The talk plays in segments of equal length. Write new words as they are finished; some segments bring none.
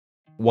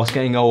What's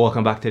going on?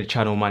 Welcome back to the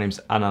channel. My name's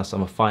Anass.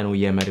 I'm a final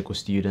year medical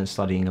student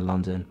studying in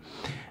London.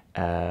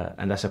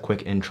 And that's a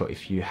quick intro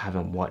if you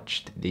haven't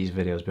watched these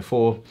videos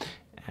before.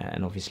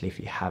 And obviously if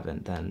you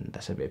haven't, then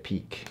that's a bit of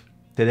peak.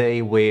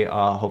 Today we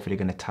are hopefully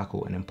going to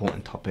tackle an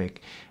important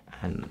topic,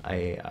 and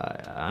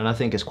I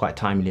think it's quite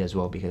timely as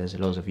well, because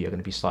loads of you are going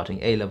to be starting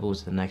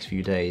A-levels the next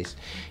few days,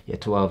 year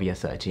 12, year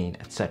 13,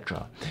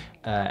 etc.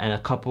 And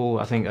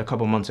I think a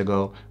couple months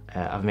ago,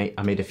 I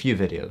made a few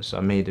videos. So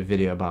I made a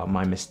video about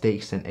my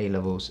mistakes in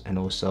A-levels, and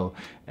also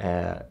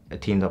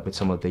teamed up with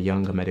some of the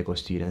younger medical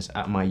students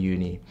at my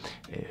uni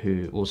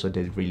who also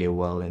did really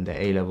well in their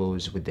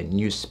A-levels with the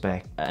new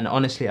spec. And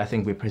honestly, I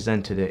think we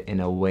presented it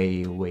in a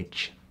way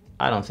which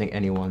I don't think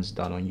anyone's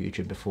done on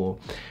YouTube before,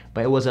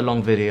 but it was a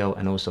long video,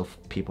 and also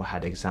people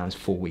had exams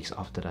 4 weeks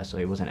after that, so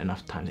it wasn't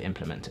enough time to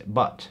implement it.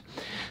 But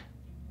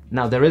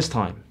now there is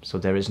time, so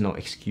there is no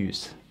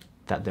excuse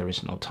that there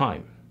is no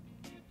time.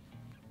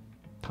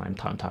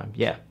 Time,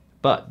 yeah.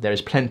 But there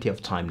is plenty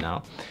of time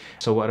now.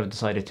 So what I've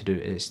decided to do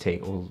is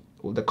take all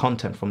the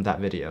content from that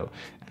video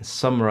and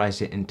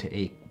summarize it into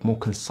a more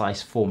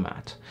concise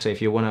format. So if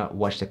you want to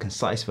watch the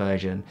concise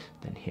version,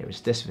 then here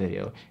is this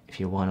video. If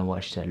you want to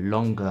watch the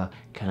longer,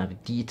 kind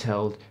of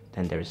detailed,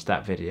 then there is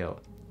that video.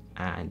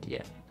 And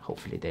yeah,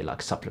 hopefully they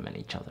like supplement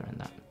each other in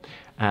that.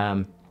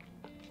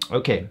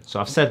 Okay, so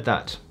I've said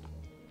that.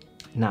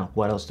 Now,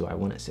 what else do I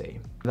want to say?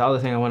 The other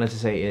thing I wanted to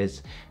say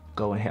is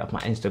go and hit up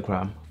my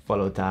Instagram,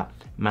 follow that.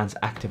 Man's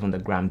active on the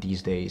gram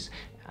these days,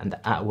 and the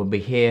 @ will be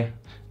here.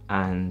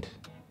 And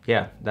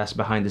yeah, that's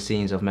behind the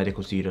scenes of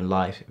medical student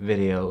life,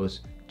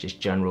 videos,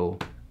 just general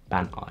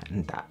banter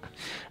and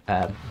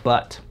that.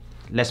 But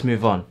let's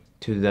move on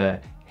to the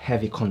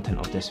heavy content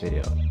of this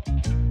video.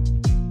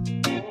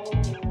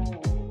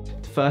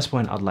 The first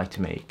point I'd like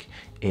to make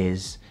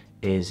is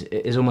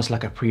almost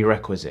like a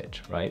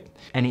prerequisite, right?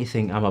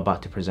 Anything I'm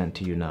about to present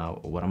to you now,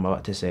 or what I'm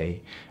about to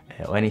say,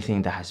 or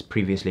anything that has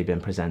previously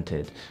been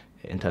presented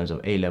in terms of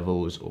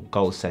A-levels or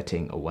goal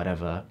setting or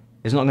whatever,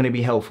 is not going to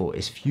be helpful.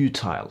 It's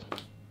futile.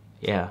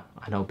 Yeah,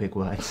 I know, big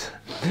words.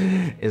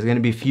 It's going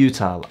to be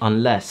futile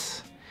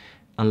unless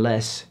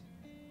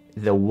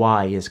the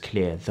why is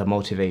clear, the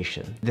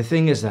motivation. The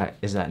thing is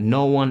that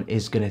no one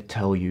is going to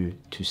tell you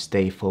to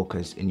stay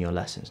focused in your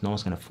lessons. No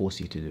one's going to force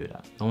you to do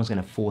that. No one's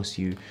going to force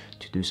you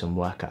to do some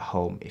work at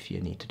home if you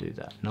need to do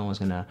that. No one's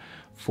going to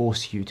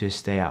force you to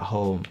stay at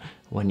home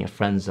when your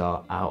friends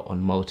are out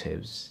on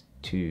motives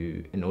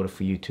in order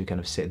for you to kind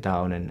of sit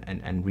down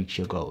and reach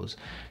your goals.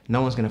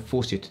 No one's going to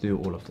force you to do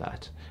all of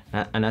that.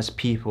 And as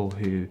people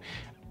who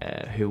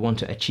want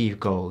to achieve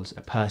goals,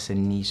 a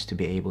person needs to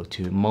be able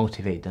to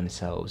motivate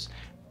themselves,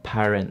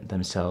 parent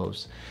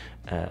themselves,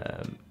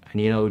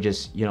 and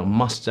just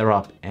muster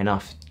up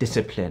enough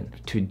discipline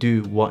to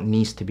do what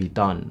needs to be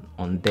done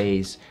on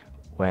days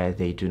where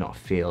they do not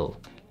feel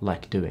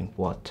like doing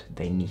what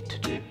they need to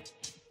do.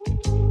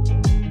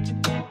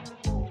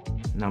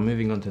 Now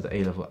moving on to the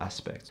A-level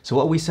aspect. So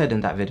what we said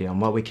in that video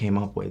and what we came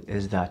up with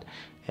is that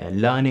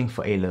learning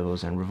for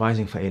A-levels and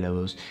revising for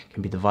A-levels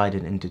can be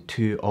divided into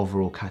two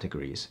overall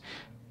categories.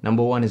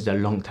 Number one is the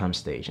long-term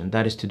stage, and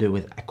that is to do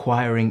with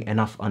acquiring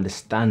enough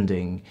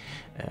understanding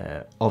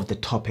of the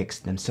topics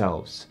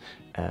themselves.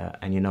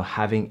 And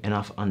having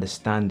enough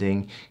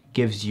understanding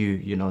gives you,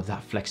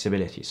 that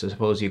flexibility. So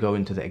suppose you go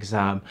into the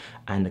exam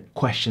and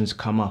questions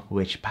come up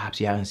which perhaps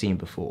you haven't seen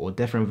before, or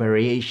different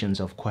variations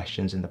of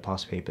questions in the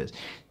past papers.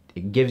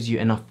 It gives you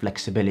enough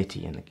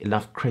flexibility and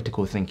enough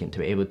critical thinking to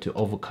be able to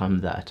overcome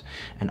that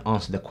and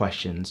answer the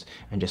questions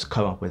and just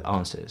come up with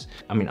answers.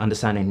 I mean,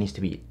 understanding needs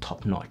to be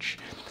top notch.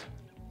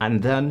 And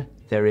then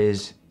there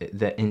is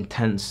the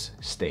intense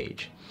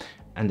stage.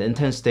 And the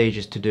intense stage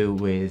is to do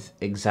with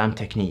exam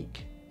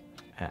technique.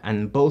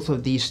 And both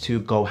of these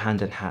two go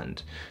hand in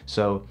hand.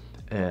 So,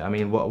 I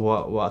mean,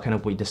 what kind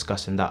of we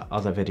discussed in that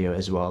other video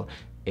as well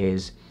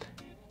is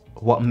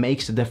what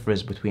makes the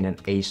difference between an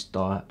A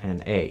star and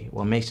an A?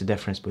 What makes the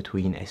difference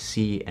between a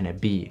C and a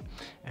B?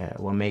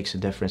 What makes the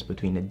difference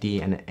between a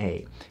D and an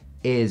A?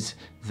 Is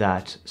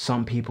that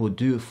some people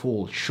do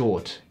fall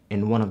short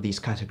in one of these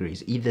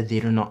categories. Either they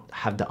do not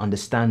have the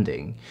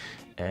understanding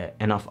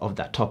enough of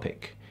that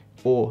topic,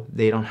 or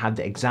they don't have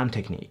the exam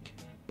technique.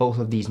 Both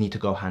of these need to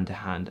go hand to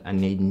hand,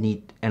 and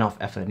enough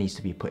effort needs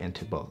to be put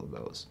into both of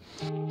those.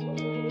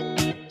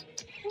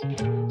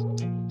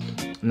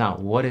 Now,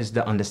 what is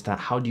the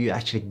how do you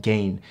actually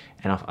gain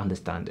enough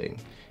understanding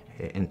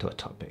into a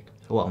topic?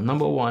 Well,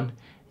 number one,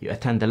 you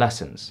attend the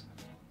lessons.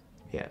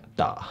 Yeah,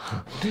 duh.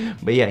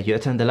 But yeah, you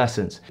attend the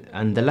lessons,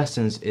 and the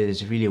lessons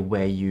is really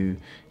where you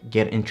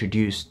get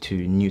introduced to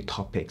new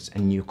topics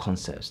and new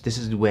concepts. This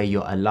is where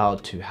you're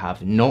allowed to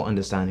have no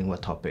understanding of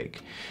a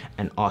topic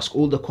and ask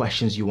all the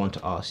questions you want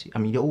to ask. I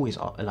mean, you're always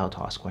allowed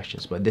to ask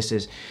questions, but this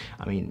is,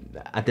 I mean,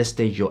 at this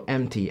stage you're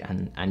empty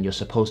and you're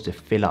supposed to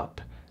fill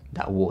up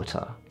that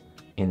water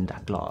in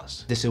that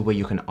glass. This is where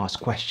you can ask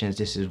questions.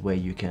 This is where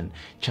you can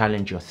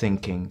challenge your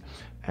thinking,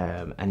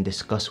 and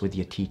discuss with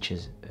your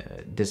teachers.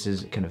 This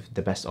is kind of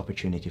the best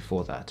opportunity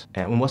for that.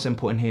 And what's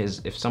important here is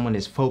if someone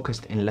is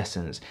focused in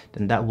lessons,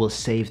 then that will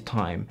save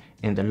time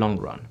in the long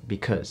run,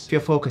 because if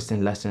you're focused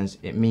in lessons,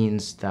 it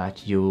means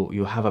that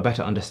you have a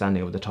better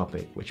understanding of the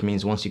topic, which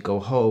means once you go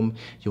home,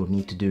 you'll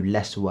need to do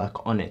less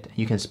work on it.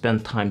 You can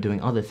spend time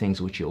doing other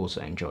things which you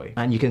also enjoy.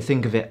 And you can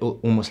think of it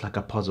almost like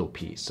a puzzle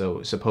piece.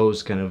 So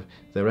suppose kind of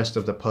the rest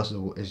of the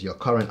puzzle is your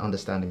current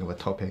understanding of a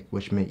topic,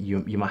 which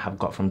you might have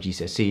got from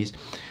GCSEs,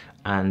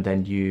 and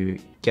then you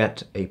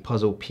get a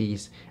puzzle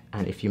piece,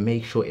 and if you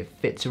make sure it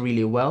fits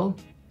really well,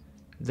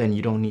 then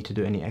you don't need to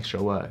do any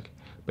extra work.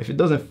 But if it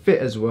doesn't fit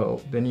as well,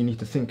 then you need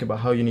to think about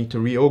how you need to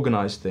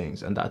reorganize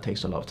things, and that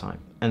takes a lot of time.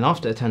 And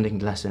after attending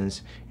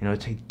lessons,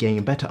 to gain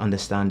a better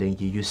understanding,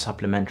 you use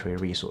supplementary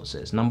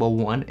resources. Number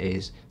one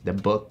is the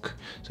book.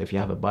 So if you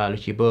have a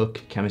biology book,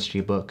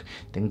 chemistry book,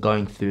 then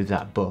going through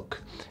that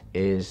book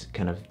is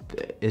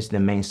the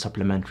main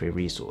supplementary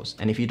resource.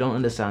 And if you don't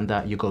understand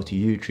that, you go to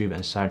YouTube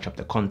and search up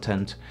the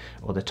content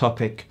or the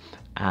topic,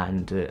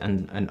 and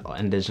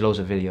there's loads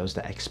of videos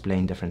that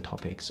explain different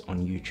topics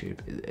on YouTube.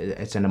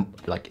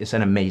 It's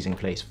an amazing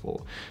place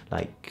for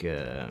like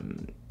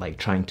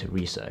trying to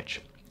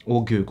research,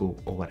 or Google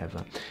or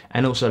whatever,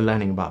 and also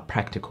learning about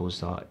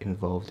practicals that are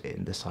involved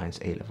in the science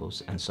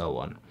A-levels and so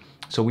on.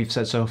 So we've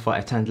said so far,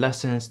 attend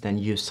lessons, then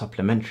use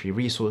supplementary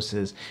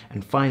resources,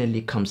 and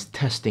finally comes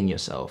testing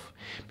yourself.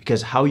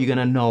 Because how are you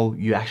gonna know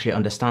you actually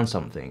understand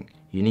something?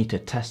 You need to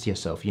test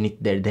yourself.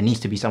 There needs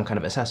to be some kind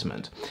of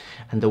assessment.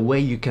 And the way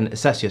you can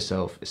assess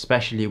yourself,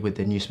 especially with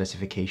the new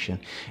specification,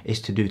 is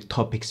to do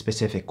topic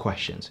specific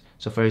questions.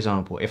 So for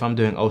example, if I'm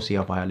doing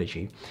OCR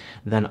biology,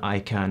 then I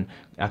can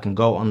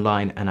go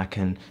online and I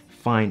can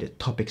find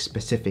topic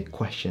specific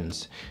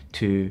questions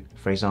to,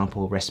 for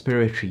example,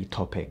 respiratory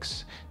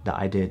topics that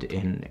I did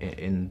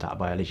in that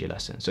biology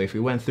lesson. So if we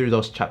went through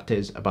those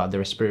chapters about the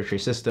respiratory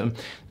system,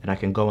 then I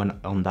can go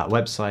on that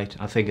website.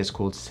 I think it's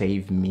called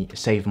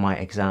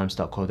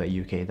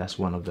savemyexams.co.uk. That's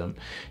one of them.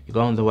 You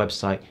go on the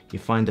website, you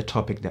find the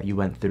topic that you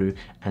went through,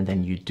 and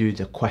then you do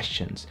the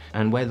questions.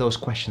 And where those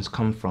questions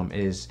come from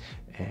is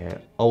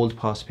old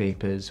past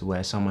papers,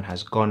 where someone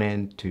has gone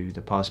into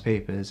the past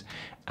papers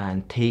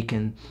and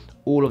taken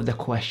all of the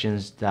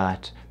questions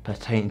that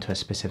pertain to a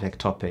specific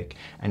topic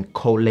and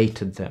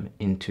collated them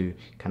into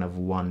kind of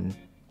one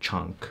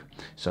chunk.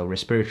 So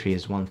respiratory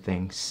is one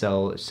thing,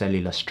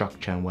 cellular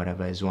structure and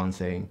whatever is one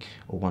thing,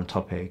 or one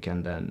topic,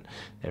 and then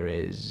there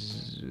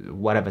is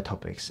whatever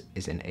topics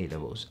is in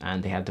A-levels,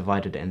 and they have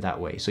divided it in that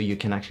way, so you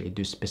can actually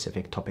do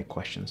specific topic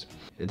questions.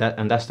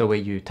 That's the way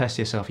you test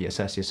yourself, you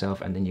assess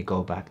yourself, and then you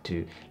go back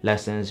to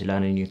lessons,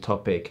 learn a new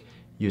topic,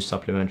 use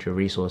supplementary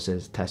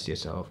resources, test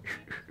yourself.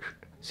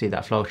 See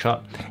that flow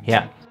chart?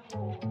 Yeah.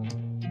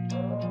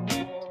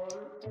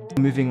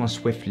 Moving on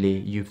swiftly,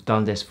 you've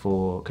done this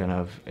for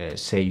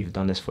say you've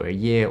done this for a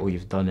year, or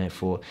you've done it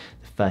for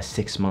the first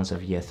 6 months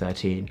of year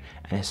 13,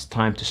 and it's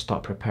time to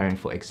start preparing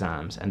for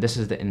exams. And this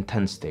is the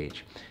intense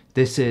stage.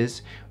 This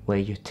is where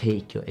you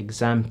take your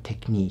exam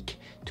technique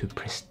to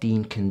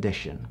pristine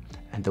condition.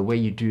 And the way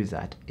you do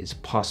that is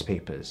past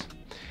papers.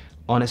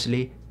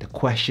 Honestly, the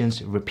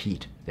questions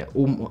repeat. They're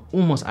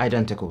almost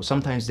identical.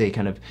 Sometimes they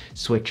kind of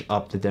switch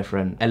up the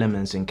different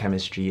elements in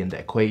chemistry and the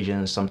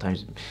equations.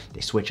 Sometimes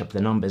they switch up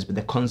the numbers, but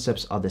the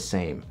concepts are the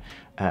same.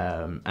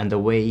 And the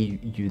way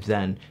you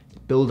then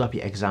build up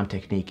your exam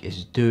technique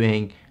is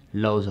doing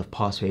loads of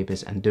past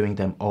papers and doing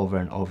them over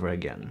and over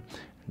again.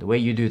 The way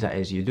you do that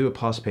is you do a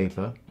past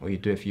paper, or you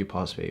do a few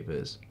past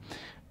papers,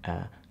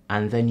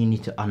 and then you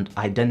need to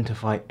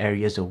identify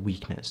areas of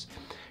weakness.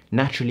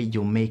 Naturally,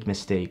 you'll make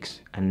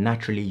mistakes, and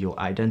naturally you'll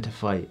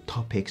identify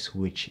topics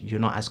which you're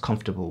not as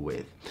comfortable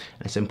with.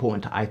 And it's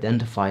important to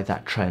identify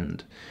that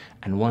trend.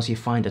 And once you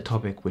find a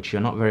topic which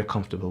you're not very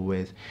comfortable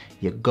with,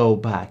 you go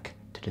back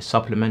to the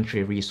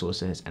supplementary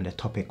resources and the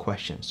topic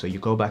questions. So you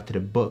go back to the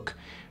book,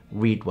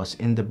 read what's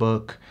in the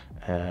book,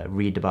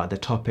 read about the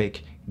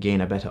topic,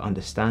 gain a better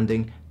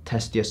understanding,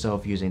 test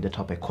yourself using the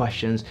topic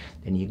questions,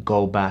 then you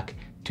go back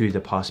to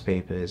the past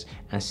papers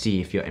and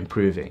see if you're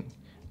improving.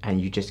 And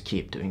you just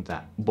keep doing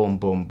that. Boom,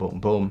 boom, boom,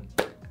 boom.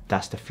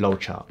 That's the flow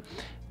chart.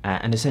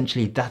 And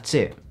essentially that's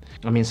it.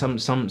 I mean,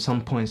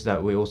 some points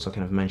that we also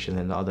kind of mentioned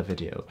in the other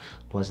video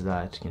was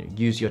that,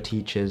 use your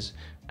teachers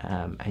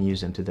and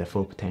use them to their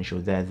full potential.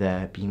 They're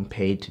there being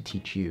paid to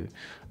teach you.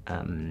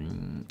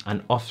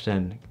 And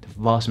often the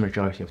vast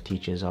majority of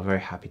teachers are very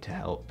happy to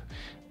help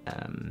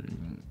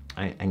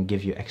and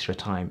give you extra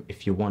time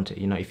if you want it.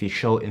 If you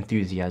show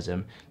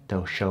enthusiasm,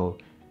 they'll show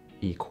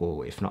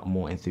equal, if not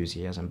more,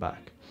 enthusiasm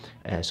back.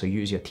 So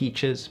use your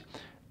teachers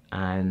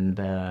and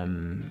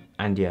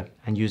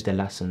use the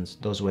lessons.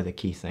 Those were the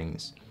key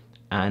things.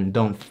 And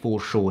don't fall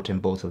short in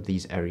both of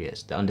these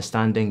areas. The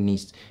understanding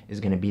is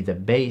going to be the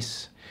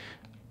base,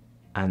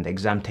 and the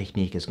exam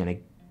technique is going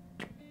to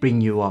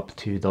bring you up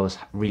to those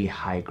really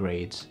high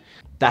grades.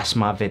 That's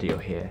my video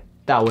here.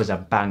 That was a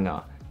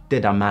banger.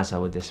 did a mazza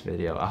with this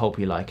video. I hope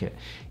you like it.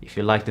 If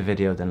you like the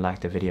video, then like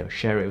the video,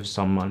 share it with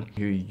someone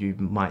who you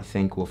might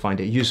think will find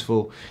it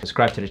useful.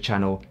 Subscribe to the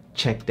channel,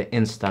 check the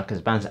Insta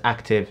because Ban's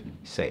active,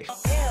 safe.